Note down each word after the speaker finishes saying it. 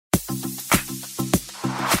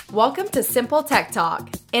Welcome to Simple Tech Talk,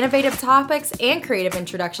 innovative topics and creative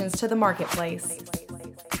introductions to the marketplace.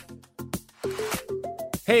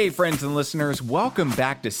 Hey friends and listeners, welcome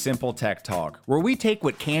back to Simple Tech Talk, where we take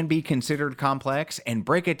what can be considered complex and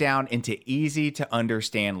break it down into easy to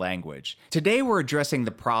understand language. Today we're addressing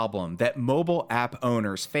the problem that mobile app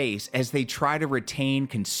owners face as they try to retain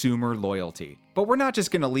consumer loyalty. But we're not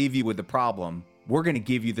just going to leave you with the problem, we're going to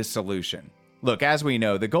give you the solution. Look, as we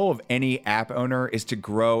know, the goal of any app owner is to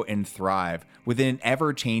grow and thrive within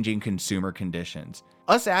ever-changing consumer conditions.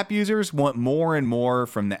 Us app users want more and more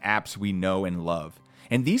from the apps we know and love.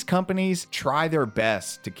 And these companies try their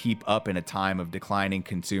best to keep up in a time of declining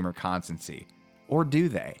consumer constancy. Or do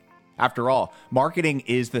they? After all, marketing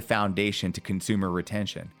is the foundation to consumer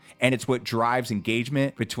retention, and it's what drives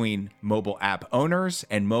engagement between mobile app owners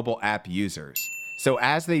and mobile app users. So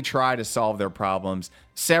as they try to solve their problems,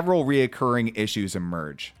 several reoccurring issues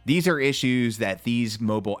emerge. These are issues that these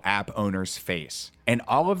mobile app owners face, and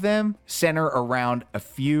all of them center around a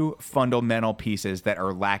few fundamental pieces that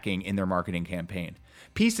are lacking in their marketing campaign.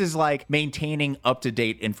 Pieces like maintaining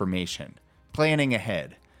up-to-date information, planning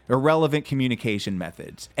ahead, irrelevant communication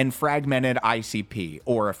methods, and fragmented ICP,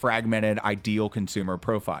 or a fragmented ideal consumer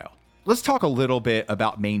profile. Let's talk a little bit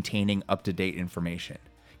about maintaining up-to-date information.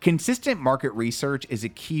 Consistent market research is a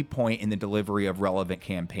key point in the delivery of relevant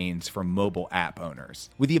campaigns from mobile app owners.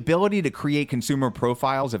 With the ability to create consumer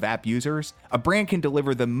profiles of app users, a brand can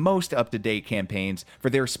deliver the most up-to-date campaigns for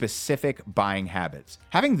their specific buying habits.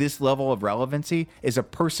 Having this level of relevancy is a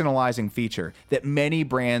personalizing feature that many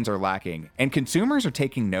brands are lacking, and consumers are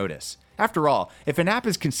taking notice. After all, if an app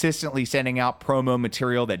is consistently sending out promo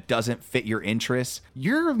material that doesn't fit your interests,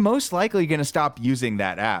 you're most likely going to stop using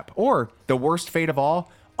that app. Or, the worst fate of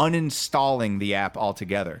all, uninstalling the app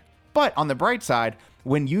altogether. But on the bright side,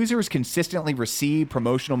 when users consistently receive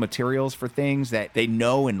promotional materials for things that they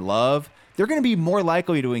know and love, they're going to be more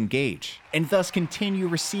likely to engage and thus continue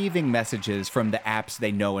receiving messages from the apps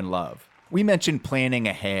they know and love. We mentioned planning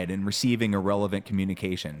ahead and receiving irrelevant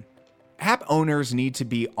communication. App owners need to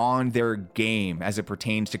be on their game as it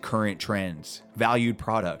pertains to current trends, valued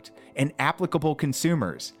product, and applicable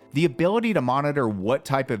consumers. The ability to monitor what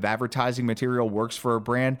type of advertising material works for a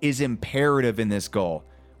brand is imperative in this goal.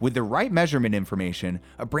 With the right measurement information,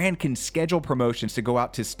 a brand can schedule promotions to go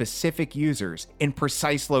out to specific users in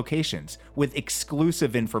precise locations with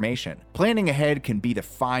exclusive information. Planning ahead can be the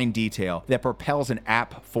fine detail that propels an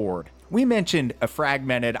app forward. We mentioned a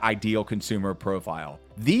fragmented ideal consumer profile.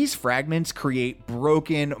 These fragments create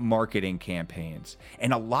broken marketing campaigns,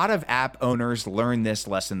 and a lot of app owners learn this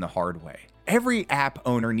lesson the hard way. Every app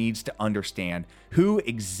owner needs to understand who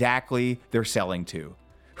exactly they're selling to.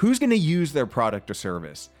 Who's going to use their product or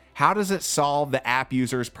service? How does it solve the app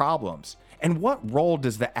user's problems? And what role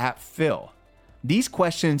does the app fill? These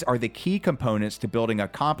questions are the key components to building a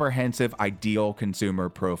comprehensive ideal consumer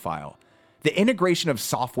profile. The integration of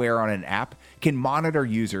software on an app can monitor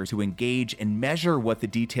users who engage and measure what the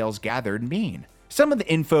details gathered mean. Some of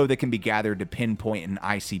the info that can be gathered to pinpoint an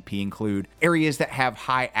ICP include areas that have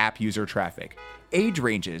high app user traffic, age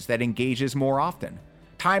ranges that engages more often,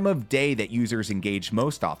 time of day that users engage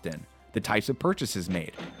most often, the types of purchases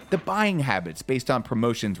made, the buying habits based on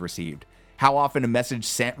promotions received, how often a message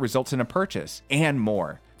sent results in a purchase, and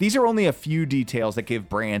more. These are only a few details that give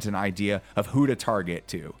brands an idea of who to target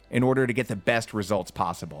to in order to get the best results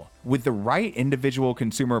possible. With the right individual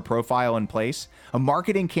consumer profile in place, a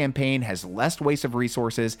marketing campaign has less waste of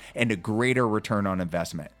resources and a greater return on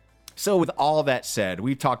investment. So with all that said,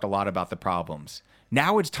 we've talked a lot about the problems.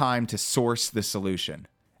 Now it's time to source the solution.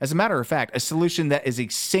 As a matter of fact, a solution that is a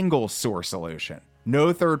single source solution.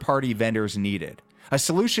 No third-party vendors needed. A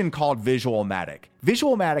solution called Visualmatic.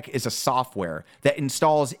 Visualmatic is a software that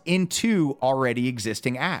installs into already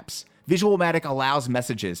existing apps. Visualmatic allows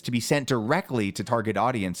messages to be sent directly to target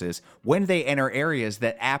audiences when they enter areas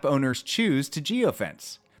that app owners choose to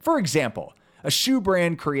geofence. For example, a shoe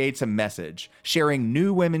brand creates a message sharing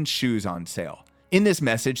new women's shoes on sale. In this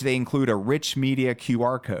message, they include a rich media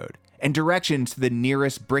QR code and directions to the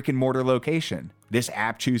nearest brick-and-mortar location. This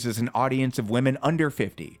app chooses an audience of women under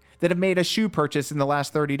 50 that have made a shoe purchase in the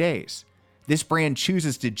last 30 days. This brand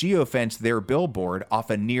chooses to geofence their billboard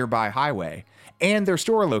off a nearby highway and their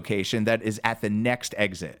store location that is at the next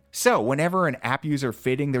exit. So whenever an app user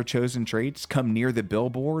fitting their chosen traits come near the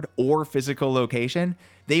billboard or physical location,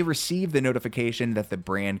 they receive the notification that the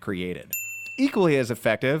brand created. Equally as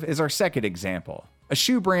effective is our second example. A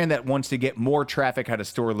shoe brand that wants to get more traffic at a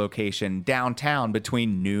store location downtown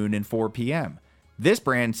between noon and 4 p.m. This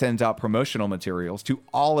brand sends out promotional materials to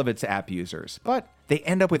all of its app users, but they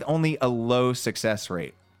end up with only a low success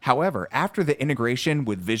rate. However, after the integration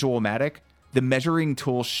with Visualmatic, the measuring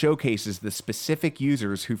tool showcases the specific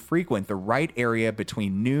users who frequent the right area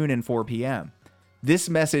between noon and 4 p.m. This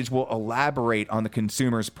message will elaborate on the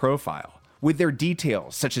consumer's profile, with their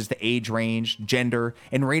details such as the age range, gender,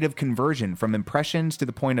 and rate of conversion from impressions to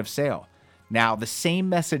the point of sale. Now, the same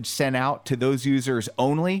message sent out to those users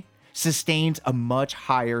only sustains a much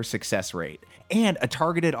higher success rate and a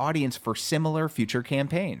targeted audience for similar future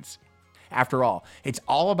campaigns. After all, it's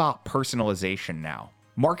all about personalization now.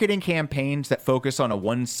 Marketing campaigns that focus on a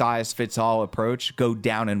one-size-fits-all approach go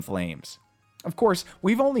down in flames. Of course,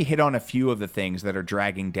 we've only hit on a few of the things that are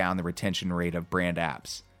dragging down the retention rate of brand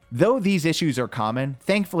apps. Though these issues are common,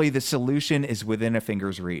 thankfully the solution is within a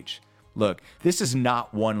finger's reach. Look, this is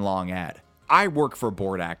not one long ad. I work for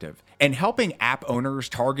BoardActive, and helping app owners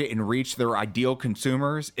target and reach their ideal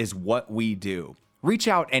consumers is what we do. Reach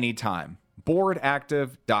out anytime,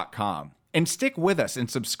 boardactive.com. And stick with us and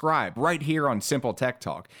subscribe right here on Simple Tech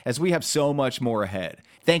Talk, as we have so much more ahead.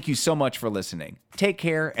 Thank you so much for listening. Take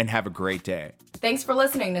care and have a great day. Thanks for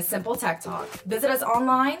listening to Simple Tech Talk. Visit us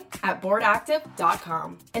online at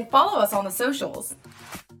boardactive.com and follow us on the socials.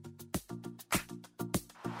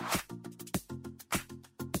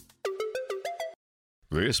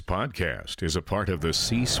 This podcast is a part of the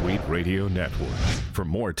C-Suite Radio Network. For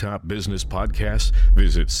more top business podcasts,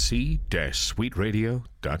 visit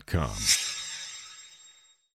c-suiteradio.com.